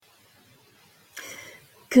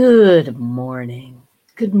Good morning.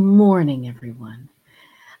 Good morning, everyone.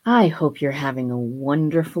 I hope you're having a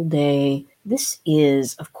wonderful day. This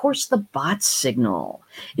is, of course, the Bot Signal.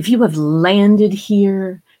 If you have landed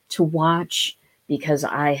here to watch, because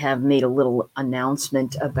I have made a little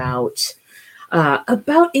announcement about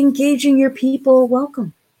engaging your people,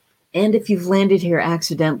 welcome. And if you've landed here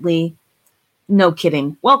accidentally, no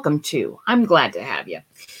kidding, welcome too. I'm glad to have you.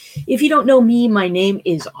 If you don't know me, my name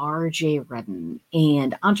is RJ Redden,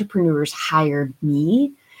 and entrepreneurs hired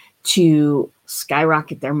me to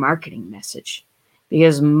skyrocket their marketing message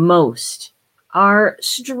because most are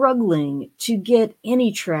struggling to get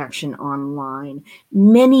any traction online.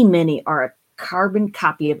 Many are a carbon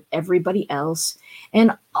copy of everybody else,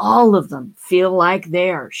 and all of them feel like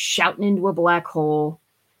they are shouting into a black hole,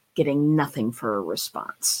 getting nothing for a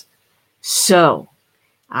response. So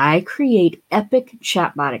I create epic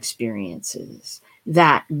chatbot experiences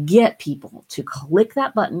that get people to click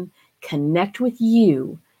that button, connect with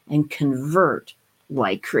you, and convert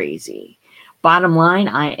like crazy. Bottom line,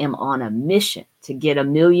 I am on a mission to get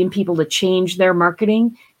 1 million people to change their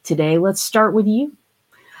marketing. Today, let's start with you.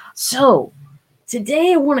 So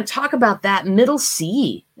today I want to talk about that middle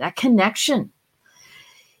C, that connection.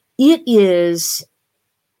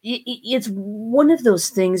 It's one of those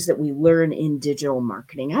things that we learn in digital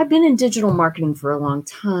marketing. I've been in digital marketing for a long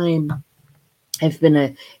time. I've been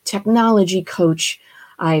a technology coach.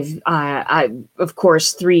 Of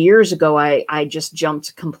course, 3 years ago, I just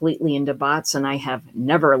jumped completely into bots, and I have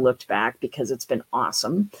never looked back because it's been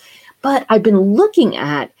awesome. But I've been looking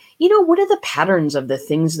at, what are the patterns of the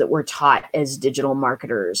things that we're taught as digital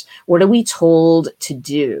marketers? What are we told to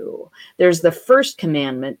do? There's the first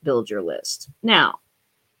commandment, build your list. Now,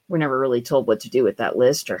 we're never really told what to do with that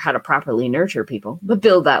list or how to properly nurture people, but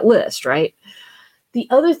build that list, right? The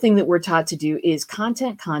other thing that we're taught to do is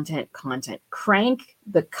content. Crank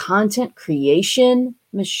the content creation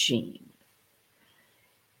machine.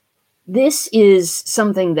 This is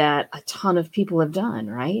something that a ton of people have done,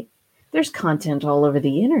 right? There's content all over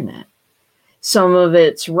the internet. Some of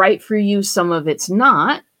it's right for you, some of it's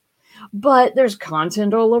not. But there's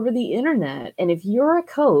content all over the internet. And if you're a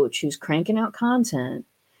coach who's cranking out content,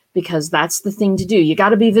 because that's the thing to do. You got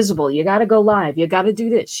to be visible. You got to go live. You got to do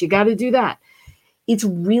this. You got to do that. It's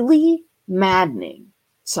really maddening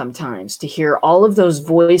sometimes to hear all of those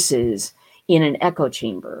voices in an echo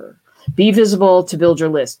chamber. Be visible to build your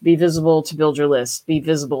list. Be visible to build your list. Be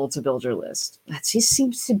visible to build your list. That just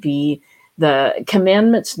seems to be the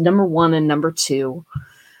commandments number 1 and number 2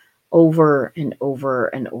 over and over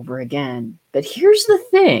and over again. But here's the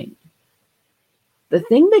thing. The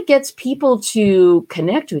thing that gets people to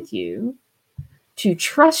connect with you, to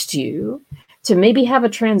trust you, to maybe have a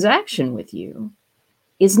transaction with you,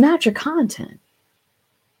 is not your content.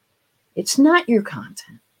 It's not your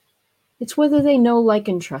content. It's whether they know, like,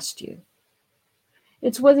 and trust you.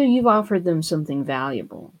 It's whether you've offered them something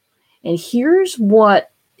valuable. And here's what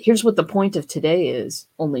the point of today is.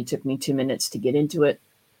 Only took me 2 minutes to get into it.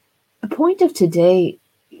 The point of today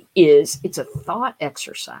is it's a thought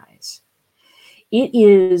exercise. It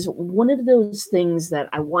is one of those things that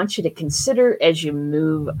I want you to consider as you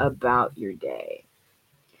move about your day.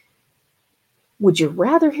 Would you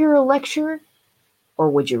rather hear a lecture, or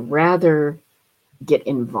would you rather get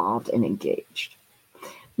involved and engaged?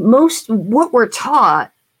 What we're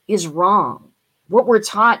taught is wrong. What we're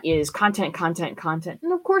taught is content.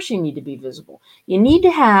 And of course you need to be visible. You need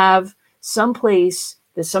to have some place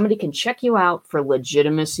that somebody can check you out for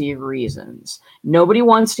legitimacy reasons. Nobody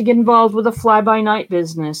wants to get involved with a fly-by-night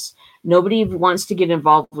business. Nobody wants to get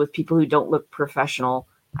involved with people who don't look professional.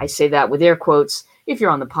 I say that with air quotes. If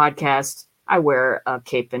you're on the podcast, I wear a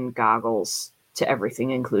cape and goggles to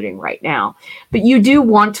everything, including right now. But you do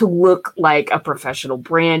want to look like a professional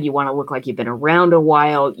brand. You want to look like you've been around a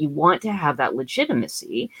while. You want to have that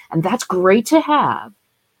legitimacy, and that's great to have.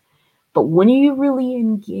 But when are you really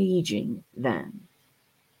engaging then?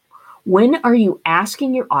 When are you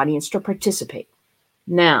asking your audience to participate?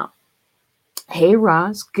 Now, hey,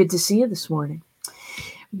 Roz, good to see you this morning.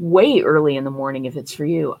 Way early in the morning if it's for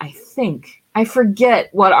you, I think. I forget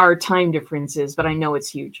what our time difference is, but I know it's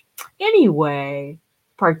huge. Anyway,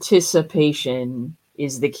 participation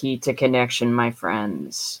is the key to connection, my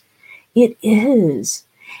friends. It is.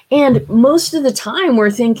 And most of the time we're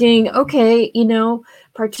thinking, okay,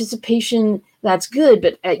 participation, that's good,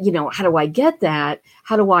 but how do I get that?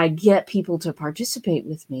 How do I get people to participate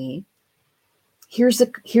with me? Here's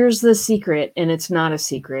the secret, and it's not a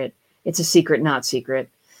secret. It's a secret, not secret.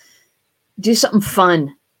 Do something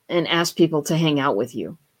fun and ask people to hang out with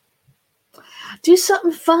you. Do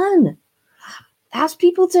something fun. ask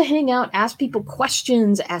people to hang out, ask people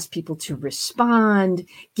questions, ask people to respond,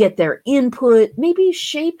 get their input, maybe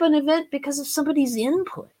shape an event because of somebody's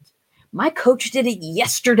input. My coach did it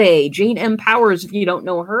yesterday. Jane M. Powers, if you don't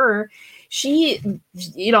know her, she,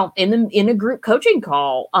 in a group coaching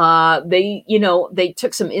call, they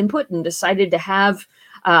took some input and decided to have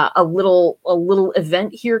a little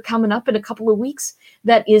event here coming up in a couple of weeks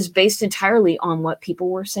that is based entirely on what people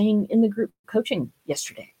were saying in the group coaching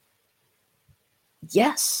yesterday.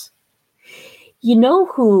 Yes. You know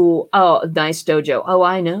who? Oh, Nice Dojo. Oh,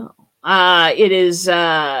 I know. It is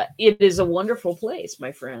a wonderful place,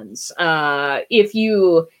 my friends. If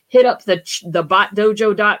you hit up the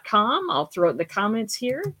botdojo.com, I'll throw it in the comments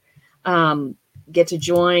here. Get to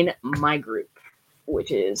join my group,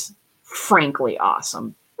 which is frankly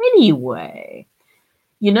awesome. Anyway,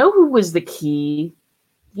 you know who was the key?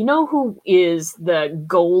 You know who is the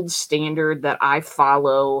gold standard that I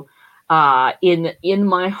follow in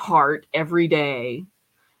my heart every day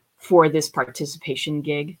for this participation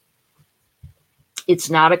gig? It's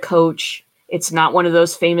not a coach. It's not one of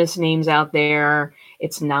those famous names out there.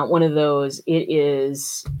 It's not one of those. It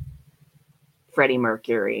is Freddie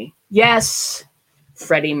Mercury. Yes,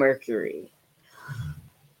 Freddie Mercury.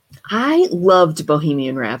 I loved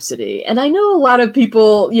Bohemian Rhapsody. And I know a lot of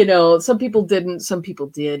people, some people didn't, some people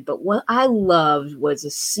did. But what I loved was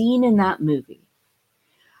a scene in that movie.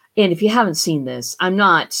 And if you haven't seen this, I'm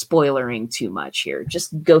not spoilering too much here.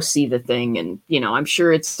 Just go see the thing. And, I'm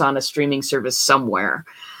sure it's on a streaming service somewhere.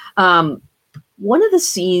 One of the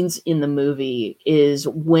scenes in the movie is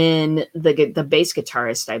when the bass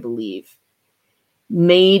guitarist, I believe,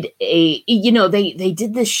 made they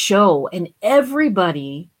did this show and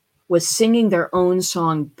everybody was singing their own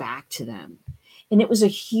song back to them. And it was a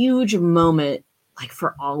huge moment, like,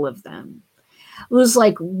 for all of them. It was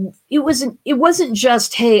like, it wasn't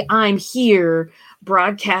just, hey, I'm here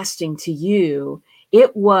broadcasting to you.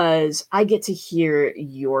 It was, I get to hear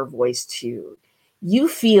your voice too. You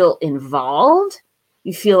feel involved.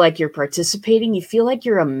 You feel like you're participating. You feel like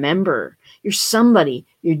you're a member. You're somebody.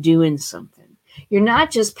 You're doing something. You're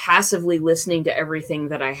not just passively listening to everything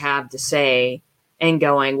that I have to say and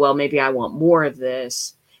going, well, maybe I want more of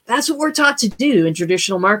this. That's what we're taught to do in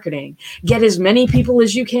traditional marketing. Get as many people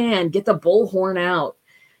as you can. Get the bullhorn out.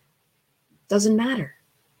 Doesn't matter.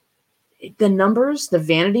 The numbers, the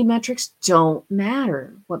vanity metrics don't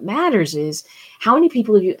matter. What matters is how many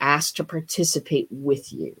people have you asked to participate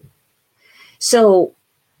with you. So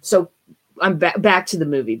I'm back to the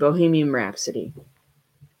movie, Bohemian Rhapsody.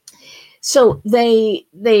 So they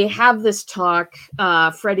have this talk.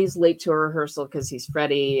 Freddie's late to a rehearsal because he's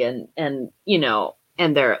Freddie, and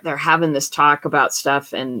they're having this talk about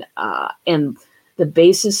stuff, and the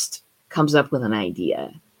bassist comes up with an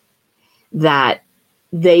idea that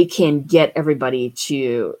they can get everybody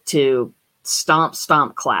to stomp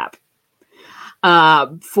clap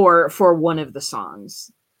for one of the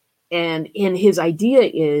songs. And his idea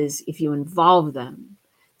is, if you involve them,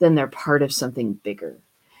 then they're part of something bigger.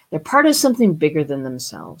 They're part of something bigger than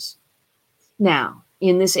themselves. Now,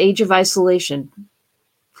 in this age of isolation,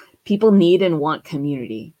 people need and want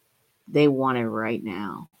community. They want it right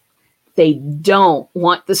now. They don't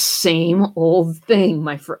want the same old thing,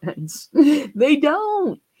 my friends. They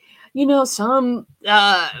don't. Some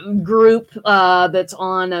group that's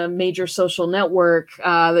on a major social network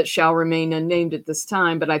that shall remain unnamed at this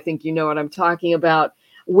time, but I think you know what I'm talking about,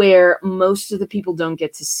 where most of the people don't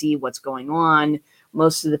get to see what's going on.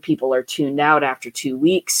 Most of the people are tuned out after 2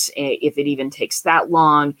 weeks, if it even takes that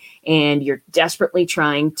long, and you're desperately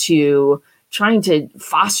trying to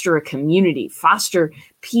foster a community, foster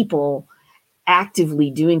people actively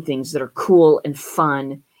doing things that are cool and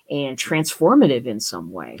fun and transformative in some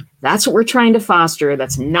way. That's what we're trying to foster.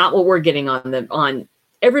 That's not what we're getting on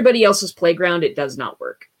everybody else's playground. It does not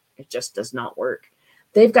work. It just does not work.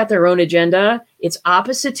 They've got their own agenda. It's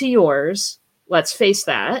opposite to yours. Let's face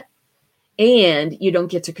that. And you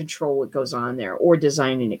don't get to control what goes on there or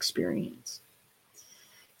design an experience.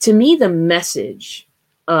 To me, the message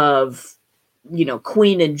of,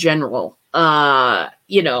 Queen in general,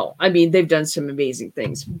 they've done some amazing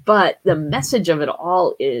things, but the message of it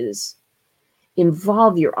all is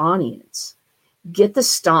involve your audience. Get the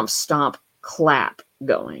stomp, clap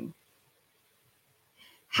going.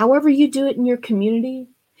 However you do it in your community,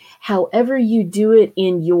 however you do it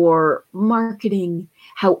in your marketing,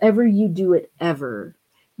 however you do it ever,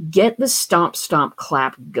 get the stomp,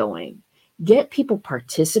 clap going. Get people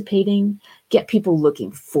participating. Get people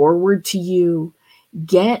looking forward to you.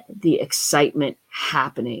 Get the excitement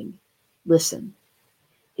happening. Listen,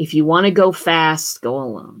 if you want to go fast, go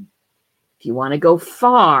alone. If you want to go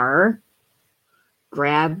far,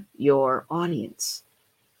 Grab your audience.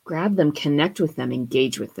 Grab them, connect with them,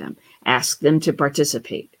 engage with them. Ask them to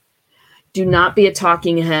participate. Do not be a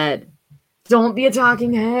talking head. Don't be a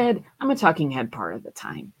talking head. I'm a talking head part of the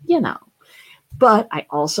time, But I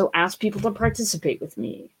also ask people to participate with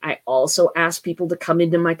me. I also ask people to come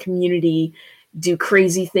into my community, do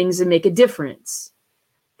crazy things and make a difference.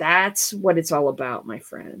 That's what it's all about, my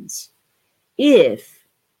friends. If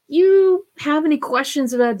you have any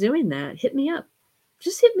questions about doing that, hit me up.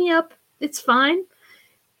 Just hit me up. It's fine.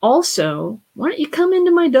 Also, why don't you come into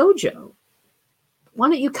my dojo? Why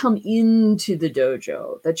don't you come into the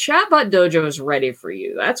dojo? The Chatbot Dojo is ready for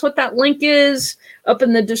you. That's what that link is up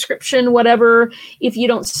in the description, whatever. If you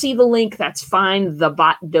don't see the link, that's fine.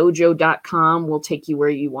 Thebotdojo.com will take you where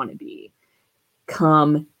you want to be.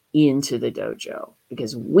 Come into the dojo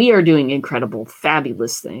because we are doing incredible,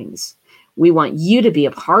 fabulous things. We want you to be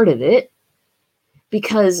a part of it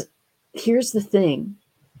because here's the thing.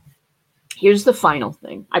 Here's the final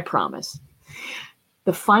thing, I promise.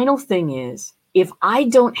 The final thing is, if I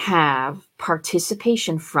don't have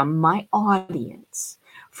participation from my audience,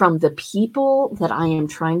 from the people that I am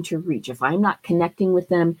trying to reach, if I'm not connecting with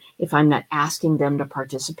them, if I'm not asking them to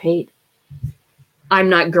participate, I'm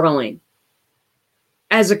not growing.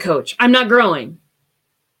 As a coach, I'm not growing.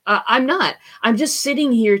 I'm not. I'm just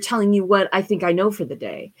sitting here telling you what I think I know for the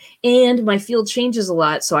day. And my field changes a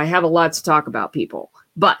lot, so I have a lot to talk about, people.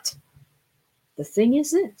 But the thing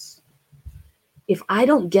is this. If I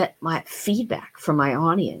don't get my feedback from my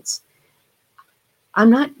audience, I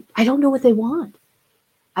don't know what they want.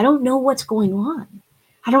 I don't know what's going on.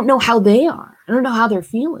 I don't know how they are. I don't know how they're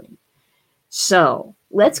feeling. So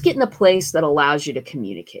let's get in a place that allows you to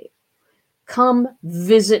communicate. Come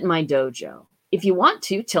visit my dojo. If you want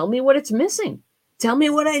to, tell me what it's missing. Tell me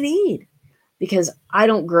what I need. Because I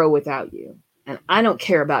don't grow without you. And I don't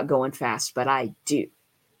care about going fast, but I do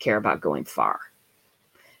care about going far.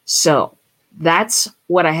 So that's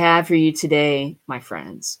what I have for you today, my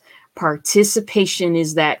friends. Participation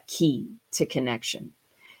is that key to connection.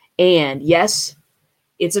 And yes,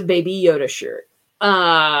 it's a Baby Yoda shirt.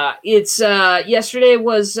 Yesterday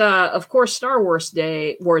was, of course, Star Wars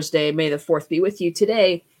Day. May the 4th be with you.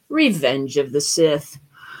 Today, Revenge of the Sith.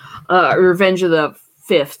 Revenge of the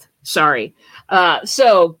 5th. Sorry.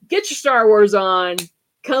 So get your Star Wars on.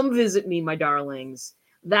 Come visit me, my darlings.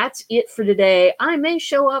 That's it for today. I may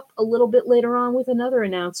show up a little bit later on with another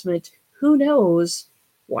announcement. Who knows?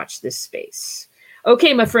 Watch this space.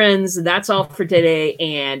 Okay, my friends, that's all for today,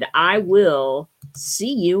 and I will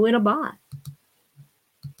see you in a bot.